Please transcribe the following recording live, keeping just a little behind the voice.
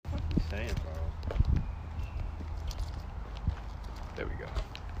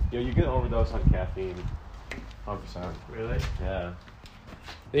Yo, you can overdose on caffeine. 100%. Really? Yeah.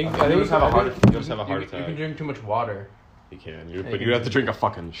 You just have a heart attack. You can drink too much water. You can. But you have to drink a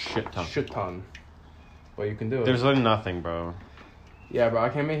fucking shit ton. But you can do it. There's like nothing, bro. Yeah, bro. I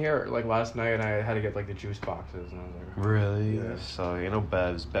came in here like last night and I had to get like the juice boxes. And I was like, really? Yeah. So, you know,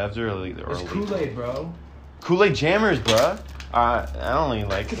 Bevs. Bevs are elite. It's Kool-Aid, bro. Kool-Aid jammers, bro. I don't really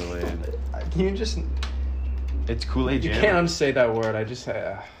like Kool-Aid. Can you just... It's Kool-Aid jammers. You can't unsay that word. I just...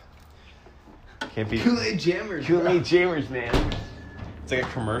 Can't be... Kool-Aid jammers, Kool-Aid jammers, man. It's like a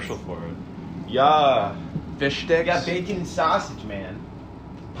commercial for it. Yeah. Fish sticks? You got bacon and sausage, man.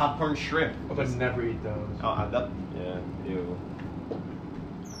 Popcorn shrimp. I would never eat those. Yeah. Ew.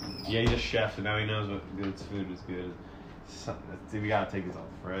 Yeah, he's a chef, so now he knows what good food is good. Dude, we gotta take these off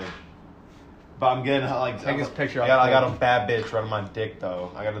the fridge. But I'm getting like... Take his picture. I got a bad bitch right on my dick,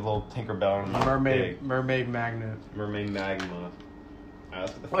 though. I got a little Tinkerbell on my dick. Mermaid magnet. Mermaid magma.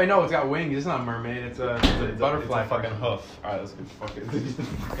 Alright, oh, I know, it's got wings. It's not a mermaid. It's a butterfly. It's a fucking hoof. Alright, let's get the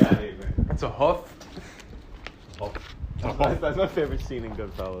fuck out of here, man. It's a hoof? That's my favorite scene in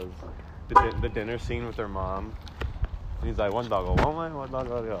Goodfellas. The dinner scene with their mom. And he's like, one dog go one way, one dog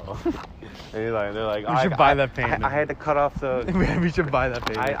go. And he's like, they're like, we should buy that painting. I had to cut off the. We should buy that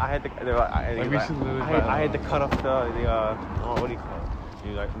painting. I had to. They're like, I had to cut off the what do you call it?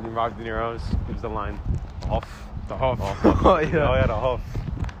 He's like, Robert De Niro gives the line, off. The hoof. Oh yeah. Oh yeah, the hoof.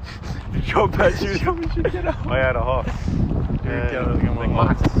 Joe Pesci. We should get a hoof. Oh yeah, the hoof. And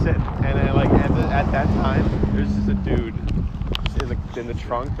lots of shit. And then like at that time, there's just a dude in the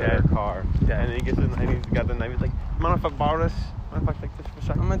trunk of their car. Yeah. And he gets in, and he's got the knife. He's like, mind if I borrow this? Mind if I take this for a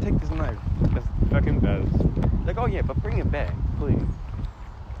second? I'm gonna take this knife. That's fucking best. Like, oh yeah, but bring it back, please.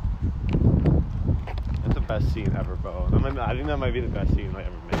 That's the best scene ever, bro. I think that might be the best scene I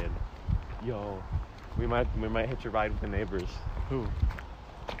ever made. Yo, we might hitch a ride with the neighbors. Who?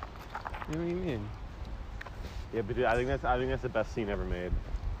 What do you mean? Yeah, but dude, I think that's the best scene ever made.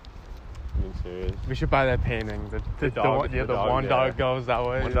 I'm being serious. We should buy that painting. The one dog goes that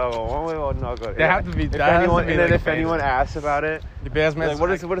way. One dog goes one way, one dog goes. They have to be. If anyone asks about it, like,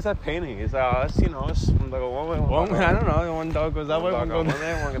 what is that painting? It's it's one dog one way, one I don't know. One dog goes that way, one goes that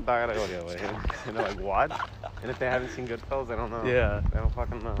way, one dog goes the other way. And they're like, what? And if they haven't seen Goodfellas, they don't know. Yeah, they don't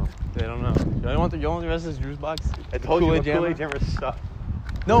fucking know. They don't know. You want the rest of this juice box? I told you, Kool-Aid jammer stuff.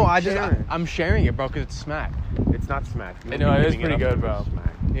 No, I'm sharing it, bro, because it's smack. It's not smack. I know, it is pretty good, bro.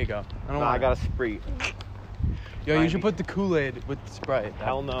 Here you go. I got a Sprite. Yo, you should put the Kool-Aid with the Sprite.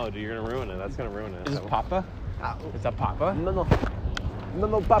 Hell no, dude. You're going to ruin it. That's going to ruin it. Is this Papa? Is that Papa? No, Papa.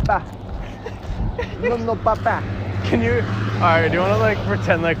 No, Papa. Can you... Alright, do you want to, like,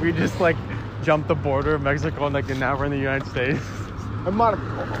 pretend like we just, like, jumped the border of Mexico and, like, now we're in the United States? I'm out of...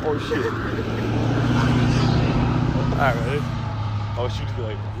 Oh, shit. Alright, ready? Oh, she'd be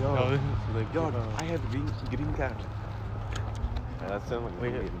like, yo, I have the green card. Yeah, that sounds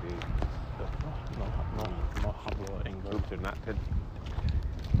like a dude. No hablo English. Oops, they're not good.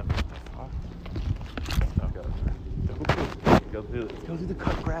 Go do the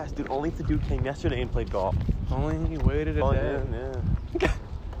cut grass, dude. Only if the dude came yesterday and played golf. Only he waited a day. Yeah.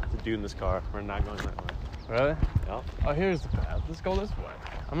 There's a dude in this car. We're not going that way. Really? Yep. Oh, here's the path. Let's go this way.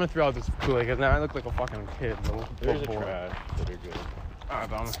 I'm gonna throw out this Kool-Aid because now I look like a fucking kid. There's a trash that are good.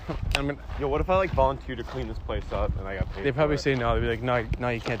 Alright, I'm gonna... Yo, what if I like volunteered to clean this place up and I got paid? They'd probably say no. They'd be like, no,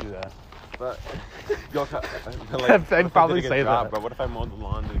 you can't do that. But like, they'd probably say that. But what if I mowed the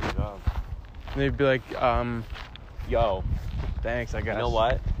lawn and did a good job? And they'd be like, yo, thanks, I guess. You know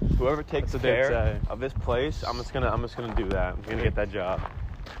what? Whoever takes care of this place, I'm just gonna do that. I'm gonna get that job.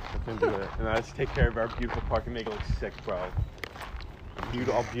 I'm gonna do it, and I just take care of our beautiful park and make it look sick, bro. A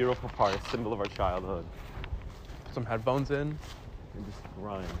beautiful park, a symbol of our childhood. Put some headphones in. And just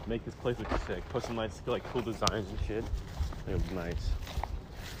grind. Make this place look sick. Put some nice, like, cool designs and shit. It look nice.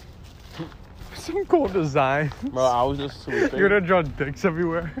 Some cool designs. Bro, I was just sweeping. You're gonna draw dicks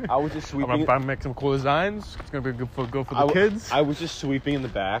everywhere. I was just sweeping. I'm gonna make some cool designs. It's gonna be good for the kids. I was just sweeping in the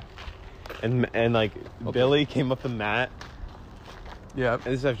back, and like Billy came up the mat. Yeah. And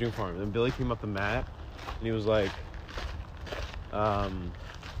this is after for him. And Billy came up the mat, and he was like, what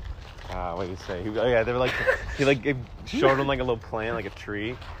do you say? They were like, he like showed him like a little plant, like a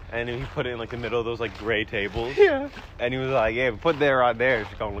tree, and he put it in like the middle of those like gray tables. Yeah. And he was like, yeah, put there right there.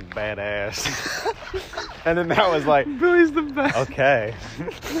 It's gonna look badass. And then that was like, Billy's the best. Okay.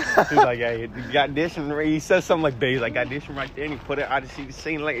 He's like, yeah, you got this, and he says something like, Billy's like, got this one right there, and you put it. I just see the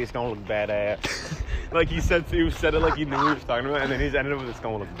scene like it's gonna look badass. Like he said it like he knew what he was talking about, and then he's ended up with it's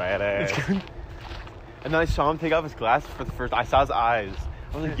gonna look badass. And then I saw him take off his glasses for the first. I saw his eyes.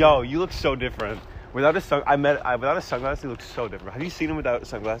 I was like, yo, you look so different. Without his sunglasses, he looks so different. Have you seen him without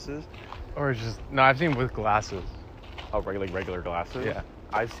sunglasses? Or just no? I've seen him with glasses. Oh, regular glasses. Yeah.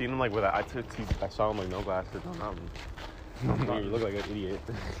 I've seen him like without. I saw him like no glasses, no nothing. No, you look like an idiot.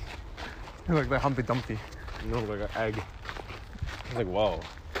 You look like Humpty Dumpty. You look like an egg. I was like, whoa.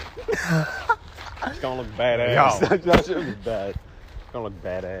 It's gonna look badass. Yo. That shit was bad. It's gonna look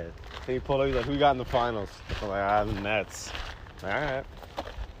badass. Then he pulled up, he's like, who you got in the finals? I'm like, the Nets. Like, alright.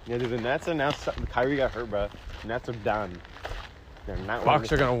 Yeah, dude, the Nets are now, Kyrie got hurt, bro. The Nets are done. They're not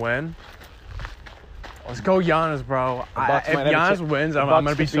Bucks are gonna win. Let's go Giannis, bro. If Giannis wins, I'm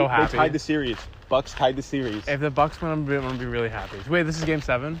gonna be so happy. They tied the series. Bucks tied the series. If the Bucks win, I'm gonna be really happy. Wait, this is game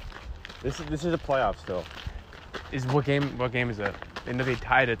 7? This is a playoff still. What game is it? They know they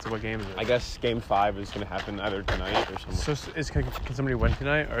tied it, so what game is it? I guess game 5 is gonna happen either tonight or something. So can somebody win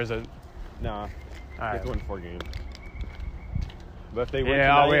tonight, or is it? Nah. They Alright. have to win 4 games. But if they win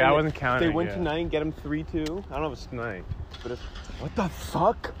Yeah, tonight, wait, I wasn't counting. If they win tonight and get them 3-2, I don't know if it's tonight. But it's, what the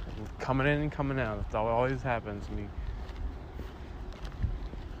fuck? Coming in and coming out. That's all always happens.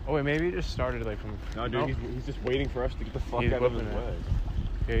 Oh wait, maybe it just started like from. No, dude, he's just waiting for us to get the fuck He's out of his whipping way.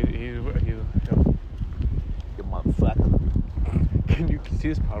 He's You motherfucker. Can you see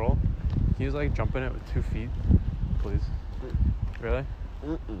this puddle? Can you like jump in it with 2 feet, please? Really?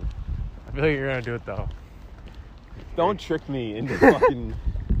 Mm-mm. I feel like you're gonna do it though. Don't trick me into fucking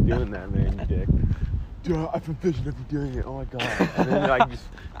doing that, man, you dick. Dude, I've envisioned of you doing it. Oh my god. And then like just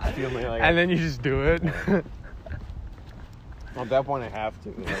feel me like. And then you just do it. At that point, I have to.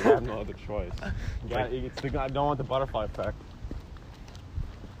 Like, I have no other choice. I don't want the butterfly effect.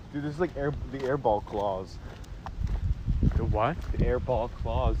 Dude, this is like the air ball claws. The what? The air ball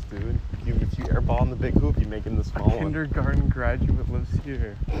claws, dude. If you air ball in the big hoop, you make it in the small one. Kindergarten graduate lives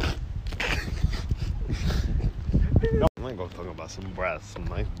here. I'm gonna go talk about some breasts, some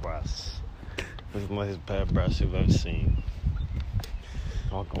nice breasts. This is the nicest pair of breasts you've ever seen.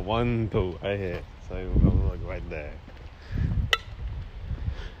 I'll go 1, 2, right here. So I'll look right there.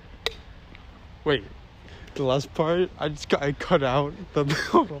 Wait, the last part, I cut out the.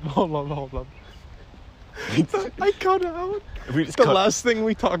 Hold on. I cut out. The last thing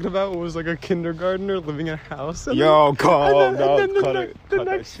we talked about was like a kindergartner living in a house. Cut it. The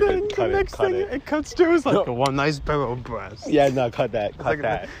next thing, it cuts to is like the one nice pair of breasts. Yeah, no, cut that.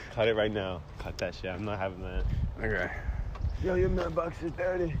 Cut it right now. Cut that shit. I'm not having that. Okay. Yo, your mailbox is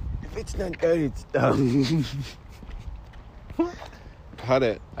dirty. If it's not dirty, it's dumb. Cut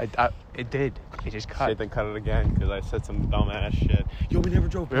it. It did. It just cut. Shit, then cut it again because I said some dumb ass shit. Yo, we never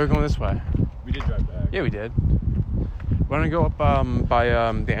drove back. We were going this way. We did drive back. Yeah, we did. We're gonna go up by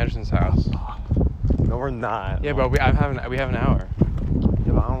the Anderson's house. No, we're not. Yeah, but we have an hour.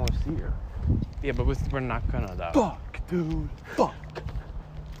 Yeah, but I don't want to see her. Yeah, but we're not gonna though. Fuck, dude. Fuck.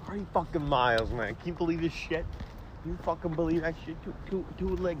 3 fucking miles, man. Can you believe this shit? Can you fucking believe that shit? Two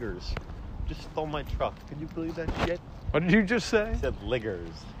liggers just stole my truck. Can you believe that shit? What did you just say? I said liggers.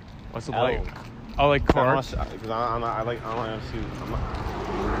 What's the L. like? Oh, like cars? Because I'm not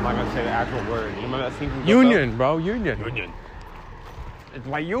gonna say the actual word. You remember that scene from Union, bro. Union. Union. It's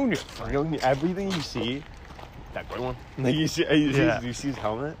my union. Everything you see, that green one. Like you see his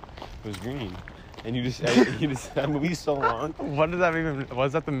helmet. It was green, and you just that movie's so long. What does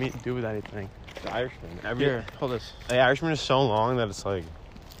that do with anything? The Irishman. Here, hold this. The Irishman is so long that it's like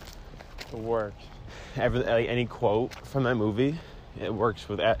It works. any quote from that movie. It works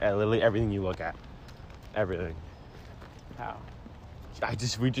with literally everything you look at. Everything. How?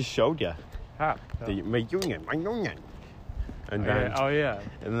 We just showed you. How? My union. And then, Oh yeah.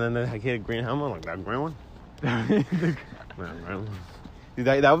 And then I hit a green helmet, like that green one. Dude,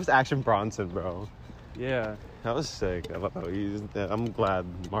 that was Action Bronson, bro. Yeah. That was sick. I'm glad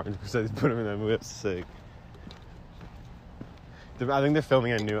Martin Scorsese put him in that movie. That's sick. I think they're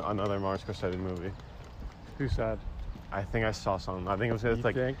filming another Martin Scorsese movie. Who said? I think I saw something. I think it was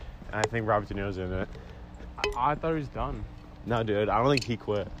like. Think? I think Robert De Niro's in it. I thought he was done. No, dude. I don't think he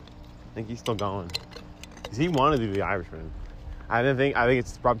quit. I think he's still going. Cause he wanted to do The Irishman. I think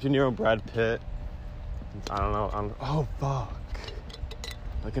it's Robert De Niro, Brad Pitt. I don't know. Oh fuck!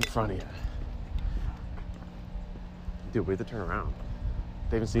 Look in front of you, dude. We have to turn around.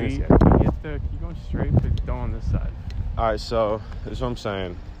 They haven't seen us yet. You have to keep going straight, but don't on this side. All right, so this is what I'm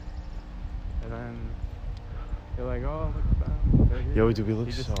saying. And then you're like, oh, look at that. Yo, dude, we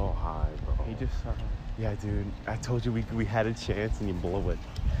look so high, bro. He just saw. Yeah, dude. I told you we had a chance and you blew it.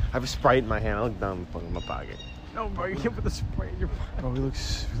 I have a Sprite in my hand. I look down in my pocket. No, bro, you can't put the Sprite in your pocket. Bro, we look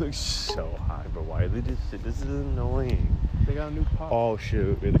so high, but why did they just? This is annoying. They got a new pot. Oh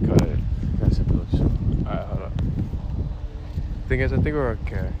shoot, we had to cut it. I said we look so. Alright, hold up. Thing is, I think we're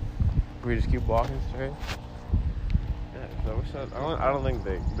okay. We just keep walking straight. Yeah, so I don't think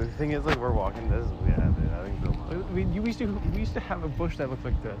the thing is like we're walking this. Yeah, dude, I think We used to have a bush that looked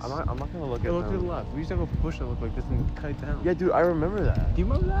like this. I'm not gonna look at Look to the them. left. We used to have a bush that looked like this and cut it down. Yeah, dude, I remember that. Do you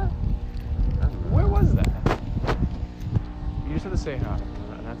remember that? Where was that? You just have to say hi,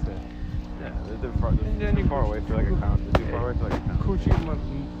 and that's it. Yeah, they're far away for like a count. They're too far away for like a count. Coochie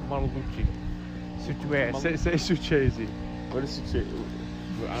Monalucci. Say Suchezi. What is Suchezi?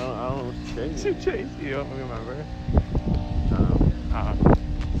 I don't know what Suchezi is. Suchezi, you don't remember? No.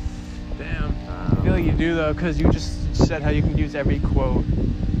 Damn. I feel like you do though, because you just said how you can use every quote,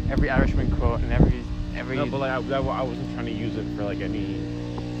 every Irishman quote, and every. No, but like I wasn't trying to use it for like any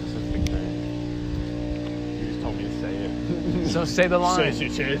specific thing. You just told me to say it. So say the line. Say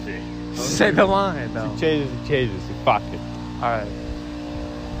Suchezi. Say the line though. Suchezi. Fuck it. Alright.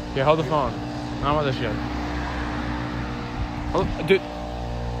 Here, hold the phone. Not with this shit. Hold, dude.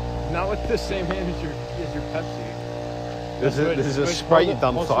 Not with the same hand as your Pepsi. This is a Sprite, you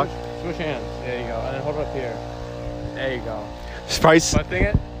dumb fuck. Switch hands. There you go. And then hold it up here. There you go. Sprite. Lifting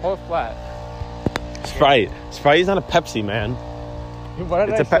it. Hold it flat. Sprite. Sprite is not a Pepsi, man. What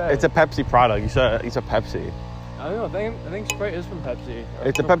did I say? It's a Pepsi product. It's a Pepsi. I don't know. I think Sprite is from Pepsi.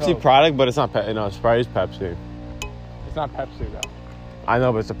 It's a Pepsi product, but it's not. No, Sprite is Pepsi. It's not Pepsi though. I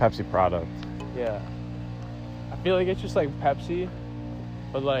know, but it's a Pepsi product. Yeah. I feel like it's just like Pepsi,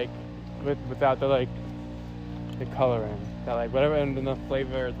 but like without the like the coloring, that like whatever and the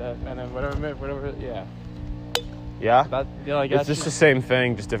flavor that and then whatever. Yeah. Yeah. Like it's just the same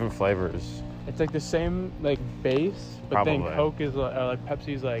thing, just different flavors. It's like the same like base, but Probably. then Coke is like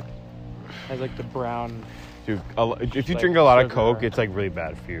Pepsi's like has like the brown. Dude, if you like drink a lot of sugar. Coke, it's like really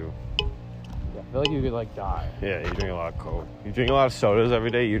bad for you. Yeah, I feel like you could like die. Yeah, you drink a lot of Coke. You drink a lot of sodas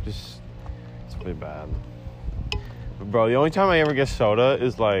every day, it's really bad. But bro, the only time I ever get soda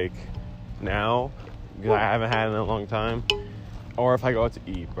is like now, because I haven't had it in a long time, or if I go out to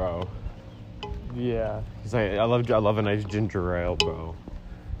eat, bro. Yeah. Cause I love a nice ginger ale, bro.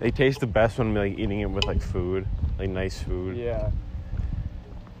 They taste the best when I'm like eating it with like food, like nice food. Yeah.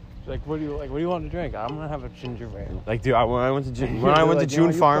 Like what do you want to drink? I'm gonna have a ginger ale. Like, dude, when I went to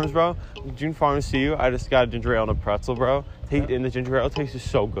June Farms, bro, June Farms CU, I just got a ginger ale and a pretzel, bro. And the ginger ale tasted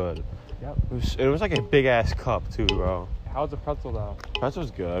so good. Yep. It was like a big ass cup too, bro. How's the pretzel though? Pretzel's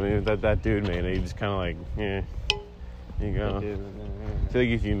good. I mean, that dude made it. He just kind of like, yeah, there you go. I feel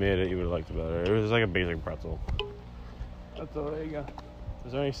like if you made it, you would have liked it better. It was like a basic pretzel. Pretzel, there you go.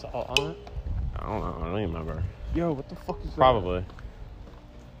 Is there any salt on it? I don't know. I don't even remember. Yo, what the fuck is that? Probably.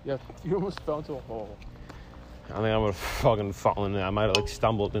 Yeah, you almost fell into a hole. I think I would have fucking fallen. I might have like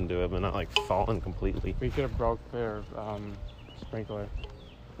stumbled into it, but not like fallen completely. We could have broke their sprinkler.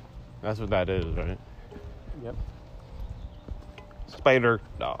 That's what that is, right? Yep. Spider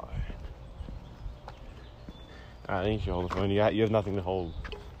die. I think you should hold the phone. You have nothing to hold.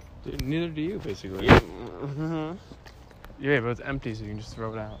 Dude, neither do you, basically. Yeah. Mm-hmm. Yeah, but it's empty, so you can just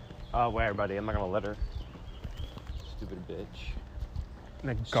throw it out. Where, buddy? I'm not gonna let her. Stupid bitch. In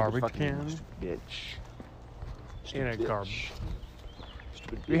a garbage can? Bitch. In a garbage.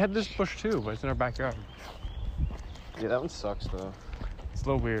 We had this bush too, but it's in our backyard. Yeah, that one sucks though. It's a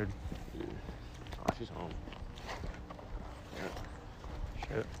little weird. Oh, she's home. Yeah.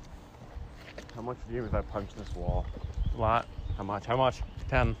 Shit. How much would you give if I punched this wall? A lot. How much?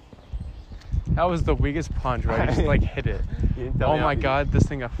 10. That was the weakest punch, right? You just like hit it. Oh my god, this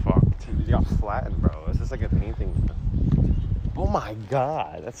thing got fucked. You got flattened, bro. It's just like a painting. Oh my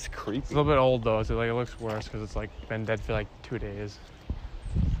god, that's creepy. It's a little bit old though, so like it looks worse because it's like been dead for like 2 days.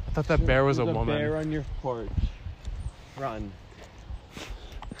 I thought that bear was a woman. There's a bear on your porch. Run.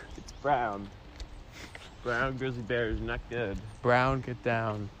 It's brown. Brown grizzly bear is not good. Brown, get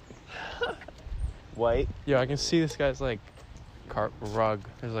down. White. Yo, I can see this guy's like rug.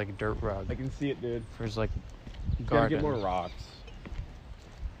 There's like a dirt rug. I can see it, dude. For his like You gotta garden. get more rocks.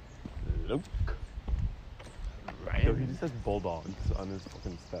 Nope. Right. Yo, he just has bulldogs on his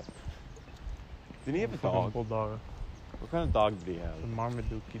fucking step. Didn't he have a dog? Bulldog. What kind of dog did he have? A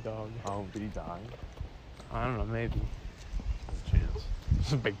Marmaduke dog. Oh, did he die? I don't know, maybe. There's a chance.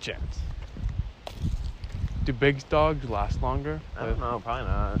 There's a big chance. Do big dogs last longer? I don't know, probably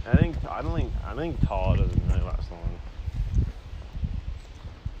not. I don't think tall doesn't really last long.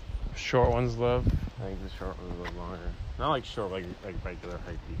 Short ones live. I think the short ones live longer. Not like short, like regular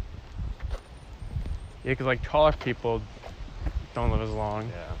height people. Yeah, because like taller people don't live as long.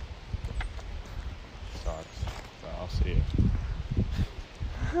 Yeah. Sucks. So I'll see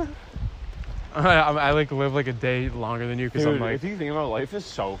it. I like live like a day longer than you because I'm like, if you think about it, life is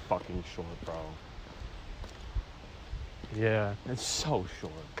so fucking short, bro. yeah. It's so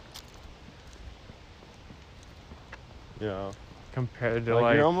short. You know, compared to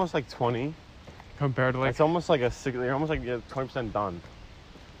like you're almost like 20. Compared to like, it's almost like a 6. You're almost like 20% done.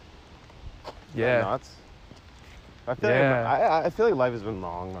 Yeah. Nuts. I feel like I feel like life has been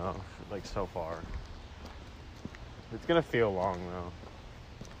long though, like so far. It's gonna feel long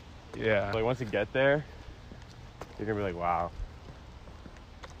though. Yeah. Like once you get there, you're gonna be like, wow.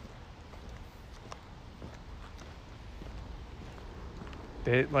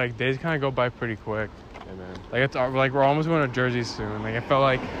 Days kind of go by pretty quick. Yeah, man. Like it's like we're almost going to Jersey soon. Like I felt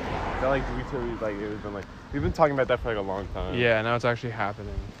like we've been talking about that for like a long time. Yeah, now it's actually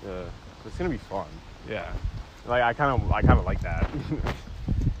happening. Yeah, it's gonna be fun. Yeah. Like I kind of like that.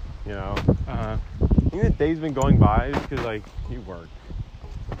 You know. I think the day's been going by because like you work.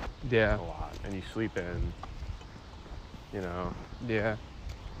 Yeah. A lot, and you sleep in. You know. Yeah.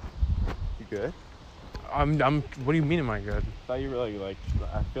 You good? I'm. What do you mean? Am I good? I thought you were like.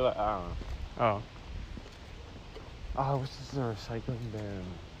 I feel like I don't know. Oh. Oh, what's this in a recycling bin?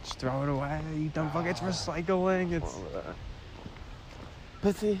 Just throw it away. You dumb fuck. It's recycling. It's.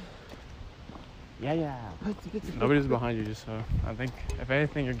 Pussy. Yeah. Pussy. Nobody's behind you, just so. I think if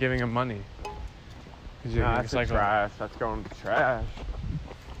anything, you're giving him money. That's trash. That's going to trash.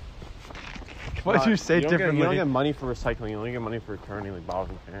 What did you say differently? You don't get money for recycling. You only get money for returning like bottles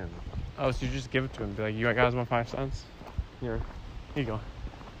and cans. Oh, so you just give it to him. Be like, you guys want 5 cents? Here you go.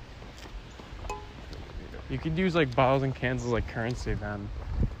 You could use like bottles and cans as like currency then.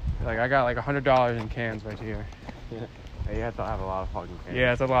 Like I got like $100 in cans right here. Yeah. Hey, you have to have a lot of fucking cans.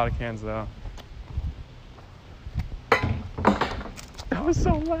 Yeah, it's a lot of cans though. That was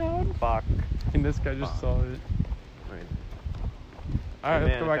so loud. Fuck. And this guy just saw it. Alright,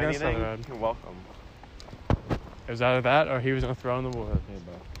 let's go back inside. You're welcome. It was either that or he was gonna throw in the wood. Hey,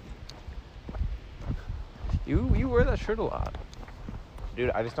 bro. You wear that shirt a lot.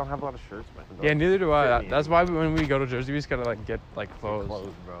 Dude, I just don't have a lot of shirts, man. Yeah, neither do I. That's why when we go to Jersey, we just gotta like get like clothes.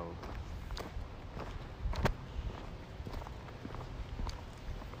 Clothes, bro.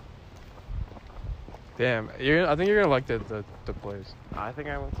 Damn, I think you're gonna like the place. I think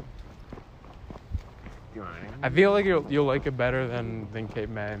I will. You want anything? I feel like you'll like it better than Cape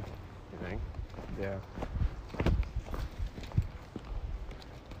May. You think? Yeah.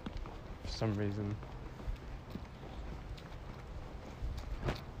 For some reason.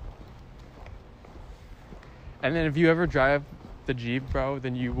 And then if you ever drive the Jeep, bro,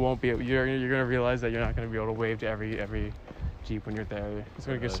 then you won't be. You're gonna realize that you're not gonna be able to wave to every Jeep when you're there. It's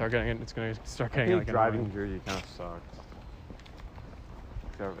gonna start getting like driving annoying. Jersey kind of sucks.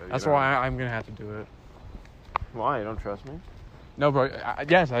 That's why I'm gonna have to do it. Why? You don't trust me? No, bro.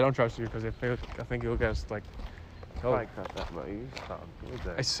 Yes, I don't trust you because I think you'll get us like. Oh. I trust that, but you suck.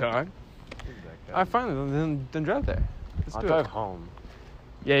 I suck. I finally then drive there. I'll drive home.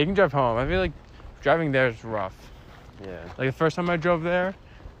 Yeah, you can drive home. I feel like driving there is rough. Yeah. Like the first time I drove there.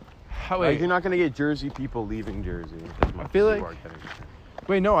 Like you're not gonna get Jersey people leaving Jersey. I feel like.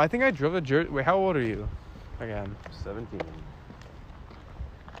 Wait, no. I think I drove to Jersey. Wait, how old are you? Again. 17.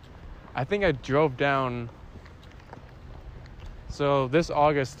 I think I drove down. So this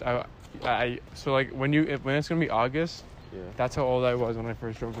August, so like when it's gonna be August. Yeah. That's how old I was when I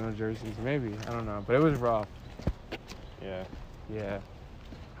first drove to Jersey. So maybe I don't know, but it was rough. Yeah. Yeah.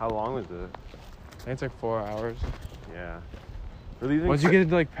 How long was it? I think it's like 4 hours. Yeah. We're leaving. Once you get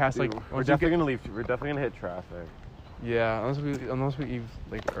to like past like. We're definitely gonna leave. We're definitely gonna hit traffic. Yeah, unless we leave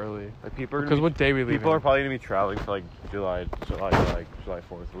like early. Like people are. Because what day we leave? People are probably gonna be traveling for like July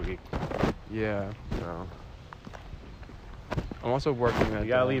 4th week. Yeah. So. I'm also working that. You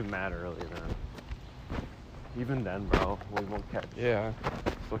gotta leave mad early then. Even then, bro, we won't catch. Yeah.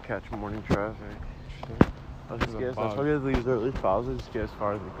 We'll catch morning traffic. Let's just leave as early as possible. Just get as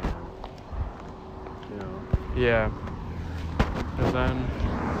far as we can. You know. Yeah. And then.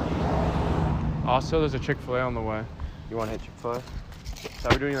 Also, there's a Chick-fil-A on the way. You want to hit Chick-fil-A? So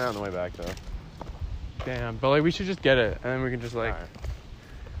we're doing that on the way back, though. Damn, but like we should just get it, and then we can just like. Right.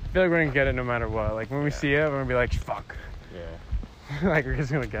 I feel like we're gonna get it no matter what. Like when we see it, we're gonna be like, fuck. Yeah. Like we're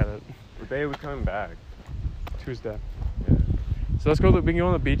just gonna get it. What day are we coming back? Tuesday. Yeah. So let's go. We can go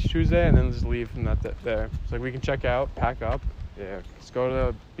on the beach Tuesday, and then just leave from there. So like we can check out, pack up. Yeah. Let's go to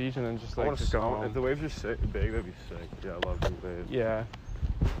the beach and then just like just go home. If the waves are big, that'd be sick. Yeah, I love big waves. Yeah.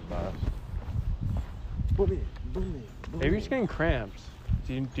 Bye. Maybe you're just getting cramps.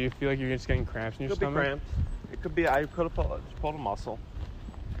 Do you feel like you're just getting cramps in your stomach? It could be cramps. It could be. I could have pulled a muscle.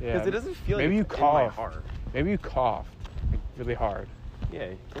 Yeah. Because it doesn't feel like maybe you it's in my coughed. heart. Maybe you coughed like really hard.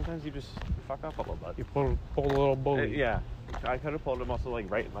 Yeah. Sometimes you just fuck up a little bit. You pull a little bully. Yeah. I could have pulled a muscle like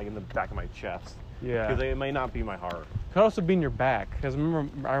right like in the back of my chest. Yeah. Because it may not be my heart. Could also be in your back. Because I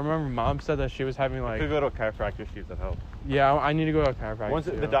remember Mom said that she was having like. I could go to a chiropractor, see if that helps. Yeah, I need to go to a chiropractor. Once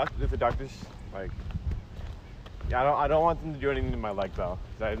if the doctor's like, yeah, I don't want them to do anything to my leg though.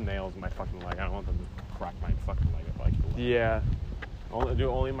 Because I have nails in my fucking leg. I don't want them to crack my fucking leg up like the leg. Yeah.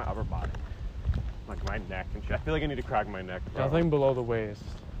 Only my upper body, like my neck and shit. I feel like I need to crack my neck. Bro. Nothing below the waist.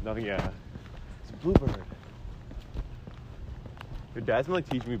 Nothing. Yeah. It's a bluebird. Your dad's been like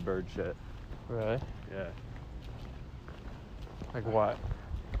teaching me bird shit. Really? Yeah. Like what?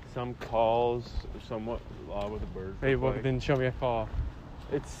 Some calls, somewhat with a bird. Hey, well, then show me a call.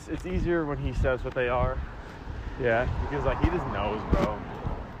 It's easier when he says what they are. Yeah. Because like he just knows, bro.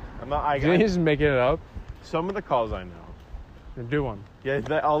 I'm not. Did he just make it up? Some of the calls I know. Then do one. Yeah.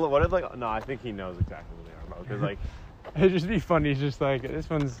 What is like? No, I think he knows exactly what they are, bro. Because like. It'd just be funny. He's just like this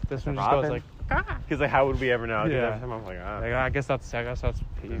one just goes like. Because like how would we ever know? Yeah. I'm like, Like, I guess that's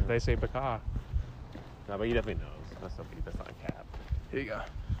they say baka. No, but he definitely knows. That's not a cap. Here you go.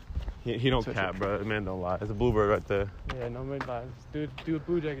 He don't cap, bro. The man don't lie. It's a bluebird right there. Yeah, no man lies. Do a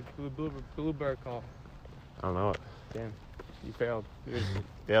blue jacket. Do a bluebird call. I don't know it. Damn, you failed. Dude.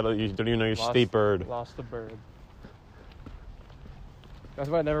 Yeah, you don't even know your state bird. Lost the bird. That's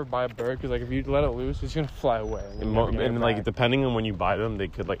why I never buy a bird, because like if you let it loose, it's gonna fly away. And like depending on when you buy them, they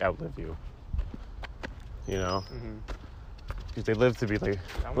could like outlive you. You know, because they live to be like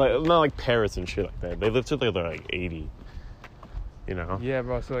not like parrots and shit like that. They live to like they're like 80. You know. Yeah,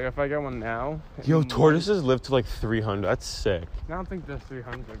 bro. So like if I get one now. Yo, tortoises live to like 300. That's sick. I don't think they're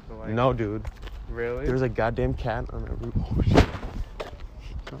 300, but like. No, dude. Really? There's a goddamn cat on that roof. Oh shit.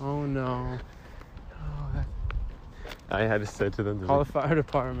 Oh no. I had to say to them. Call the fire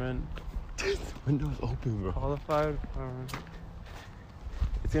department. The window's open, bro. Call the fire department.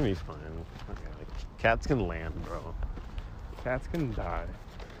 It's gonna be fine. Okay, like, cats can land, bro. Cats can die.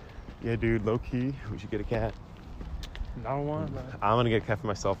 Yeah, dude. Low key, we should get a cat. I don't want that. I'm gonna get a cat for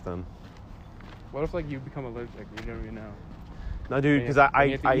myself then. What if like you become allergic? You don't even know. No, dude, because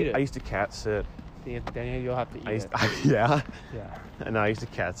I used to cat sit. Then you'll have to eat it. Yeah. Yeah. And I used to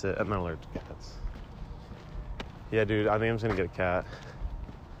cat sit. I'm not allergic to cats. Yeah, dude, I think I'm just gonna get a cat.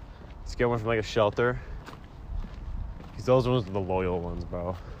 Let's get one from like a shelter. Because those ones are the loyal ones,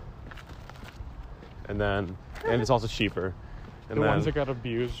 bro. And it's also cheaper. And the ones that got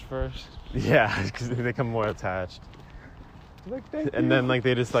abused first. Yeah, because they become more attached. Like, and then like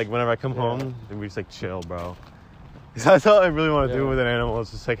they just like whenever I come home, then we just like chill, bro. That's all I really want to do with an animal.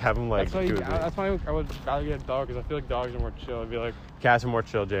 Is just like have them like. That's why I would rather get a dog, because I feel like dogs are more chill. I'd be like. Cats are more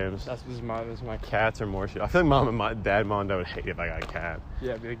chill, James. This is my. Cats are more chill. I feel like mom and dad would hate if I got a cat.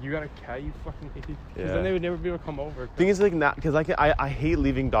 Yeah, be like, you got a cat, you fucking idiot. Yeah. Then they would never be able to come over. Thing is like not because I hate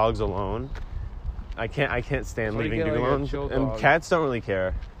leaving dogs alone. I can't stand leaving dogs alone. And cats don't really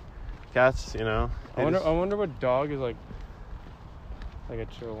care. Cats, you know. I wonder what dog is like a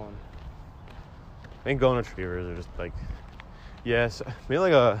chill one. I think golden retrievers are just like, yes, maybe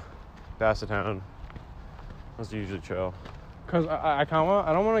like a basset hound. Those are usually chill. Cause I don't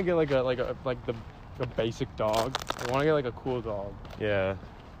want to get like the basic dog. I want to get like a cool dog. Yeah.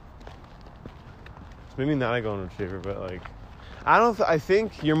 Maybe not a golden retriever, but like, I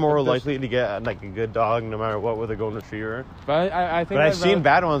think you're more likely to get like a good dog no matter what with a golden retriever. But I think. But I've seen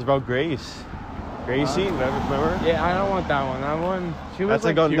bad ones, bro. Gracie, remember? Yeah, I don't want that one. That one, she was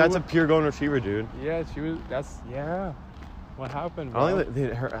that's a pure golden retriever, dude. Yeah, she was. What happened, bro? I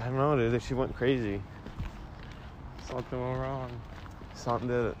don't know, dude. She went crazy. Something went wrong. Something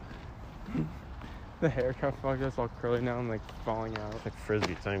did it. The haircut, fuck, that's all curly now and like falling out. It's like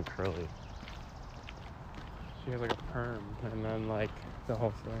frisbee, it's not even curly. She has like a perm, and then like the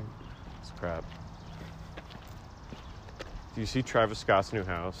whole thing. It's crap. Do you see Travis Scott's new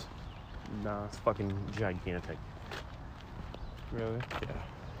house? No. It's fucking gigantic. Really?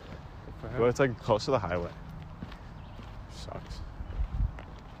 Yeah. Well, it's like close to the highway. Sucks.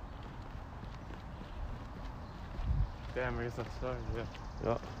 Damn, I guess that sucks, yeah.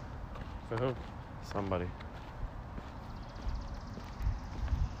 Yeah. For who? Somebody.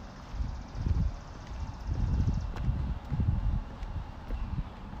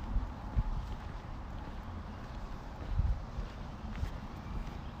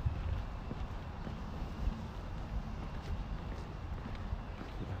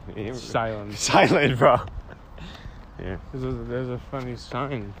 Silent, bro. Yeah. There's a funny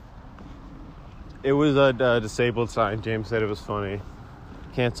sign. It was a disabled sign. James said it was funny.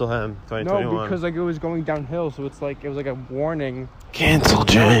 Cancel him. 2021. No, because like it was going downhill, so it was like a warning. Cancel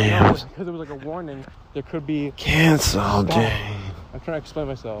James. Because it was like a warning. There could be. Cancel James. I'm trying to explain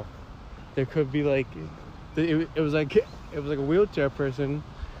myself. There could be like, it was like a wheelchair person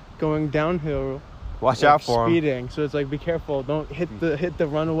going downhill Watch out for them. Speeding, so it's like, be careful. Don't hit the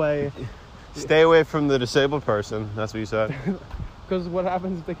runaway. Stay away from the disabled person. That's what you said. Because what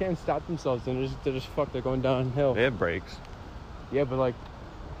happens if they can't stop themselves? Then they're just fucked. They're going downhill. They have brakes. Yeah, but like,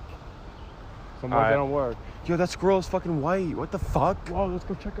 sometimes they don't work. Yo, that squirrel is fucking white. What the fuck? Whoa, let's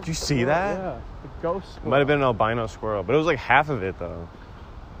go check it. Did you see that? Yeah, the ghost squirrel. It might have been an albino squirrel, but it was like half of it though.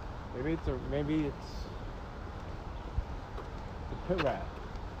 Maybe it's a pit rat.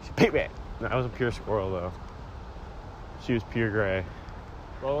 Pit rat. No, that was a pure squirrel though. She was pure gray.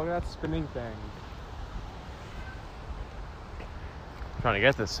 Well, look at that spinning thing. Trying to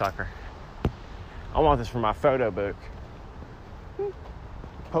get this sucker. I want this for my photo book.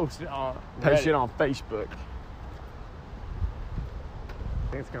 Post it on Facebook.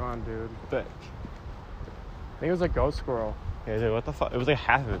 I think it's gone, dude. Thick. I think it was a ghost squirrel. Yeah, dude, what the fuck? It was like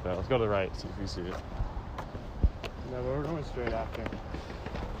half of it though. Let's go to the right, see if we see it. No, but we're going straight after.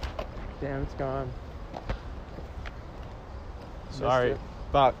 Damn, it's gone. Sorry.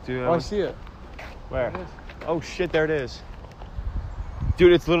 Fuck, dude. Oh, I see it. Where? Oh shit, there it is.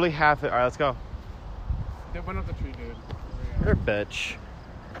 Dude, it's literally half it. Alright, let's go. They went up the tree, dude. You're a bitch.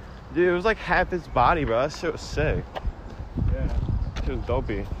 Dude, it was like half its body, bro. That shit was sick. Yeah. It was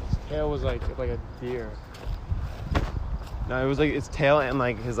dopey. His tail was like a deer. No, it was like its tail and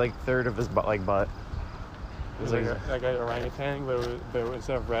like his like third of his butt. It was like an orangutan, but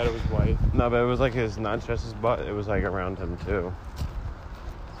instead of red, it was white. No, but it was like his, not just his butt, it was like around him too.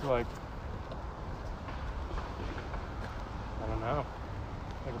 So like, I don't know,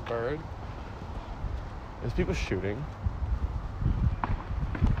 like a bird. There's people shooting.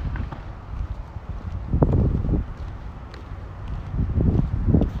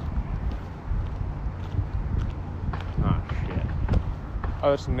 Oh shit.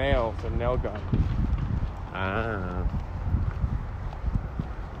 Oh, it's nail. It's a nail gun. Ah.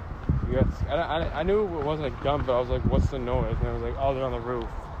 I knew it wasn't a gun, but I was like, what's the noise? And I was like, oh, they're on the roof.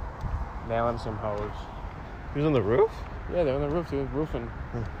 Nailing some hose. He was on the roof? Yeah, they're on the roof. They were roofing.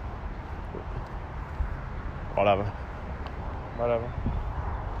 Whatever.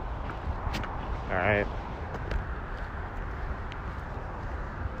 Alright.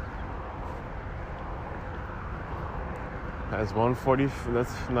 That's 140.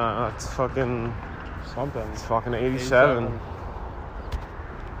 That's fucking something. It's fucking 87.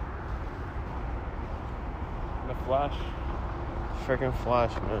 The flash. Freaking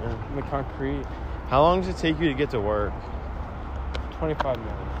flash, man. In the concrete. How long does it take you to get to work? 25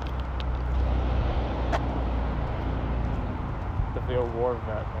 minutes. The real war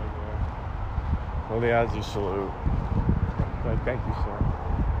vet right there. Well, the odds you salute. Like, thank you, sir.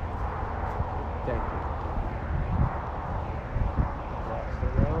 Thank you. Cross the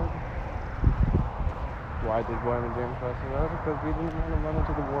road. Why did Boyman James cross the road? Because we didn't want to run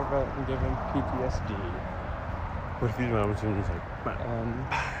into the war vet and give him PTSD. What if he's running and he's like,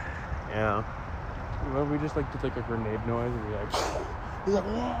 yeah. Well, we just like did like a grenade noise and we like, he's like,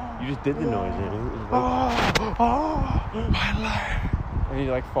 whoa. You just did the noise, man. My leg. And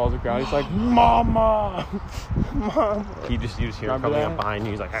he like falls to the ground. He's like, Mama. You just hear him coming up behind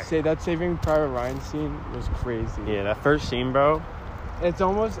you. He's like, hey. Say that Saving Private Ryan scene was crazy. Yeah, that first scene, bro. It's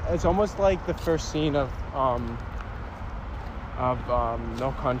almost like the first scene of No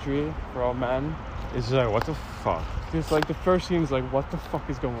Country for Old Men. It's just like, what the fuck? It's like the first scene is like, what the fuck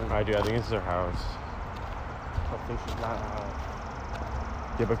is going on? I do. I think it's their house. I think she's not out.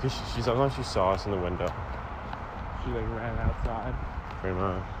 Yeah, because she sometimes she saw us in the window. She like ran outside. Pretty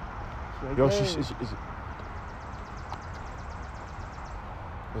much. Like, Yo, hey. This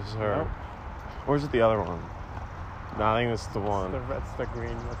is her. Nope. Or is it the other one? No, I think that's the one. That's the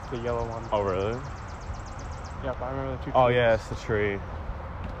green. That's the yellow one. Oh, really? Yep, I remember the two. Oh, yeah, it's the tree.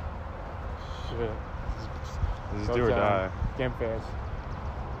 Shit. This is do or die. Game phase.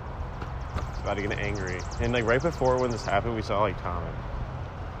 It's about to get angry. And like right before when this happened, we saw like Thomas.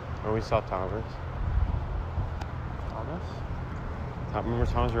 Or we saw Thomas. Thomas? Remember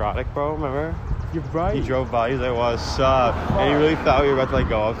Thomas Roddick, bro? Remember? You're right. He drove by. He's like, "What's up?" And he really thought we were about to like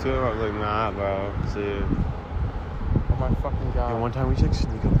go up to him. I was like, "Nah, bro. See you." Oh my fucking god. Yeah, one time we should like,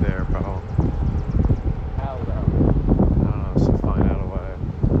 sneak up there, bro. Hell no. I don't know. So find out a way.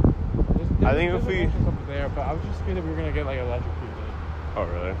 I think if we. Up there, but I was just scared that we were gonna get like electrocuted. Oh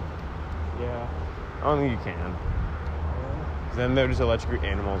really? Yeah. I don't think you can. Then they're just electrocute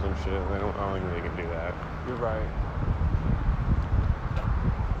animals and shit. I don't think they can do that. You're right.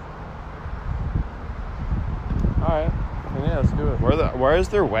 Alright. Yeah, let's do it. Where is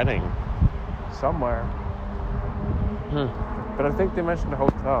their wedding? Somewhere. But I think they mentioned a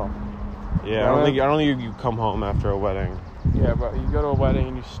hotel. Yeah, I don't think you come home after a wedding. Yeah, but you go to a wedding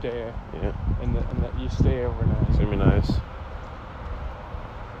and you stay. Yeah. And you stay overnight. It's gonna be nice.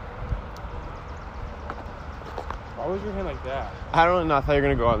 Why was your hand like that? I don't know. I thought you were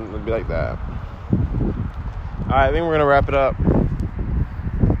gonna go out and be like that. Alright, I think we're gonna wrap it up.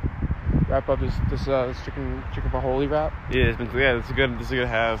 Wrap up this chicken fajoli wrap. Yeah, it's a good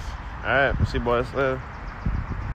have. Alright, see you boys later.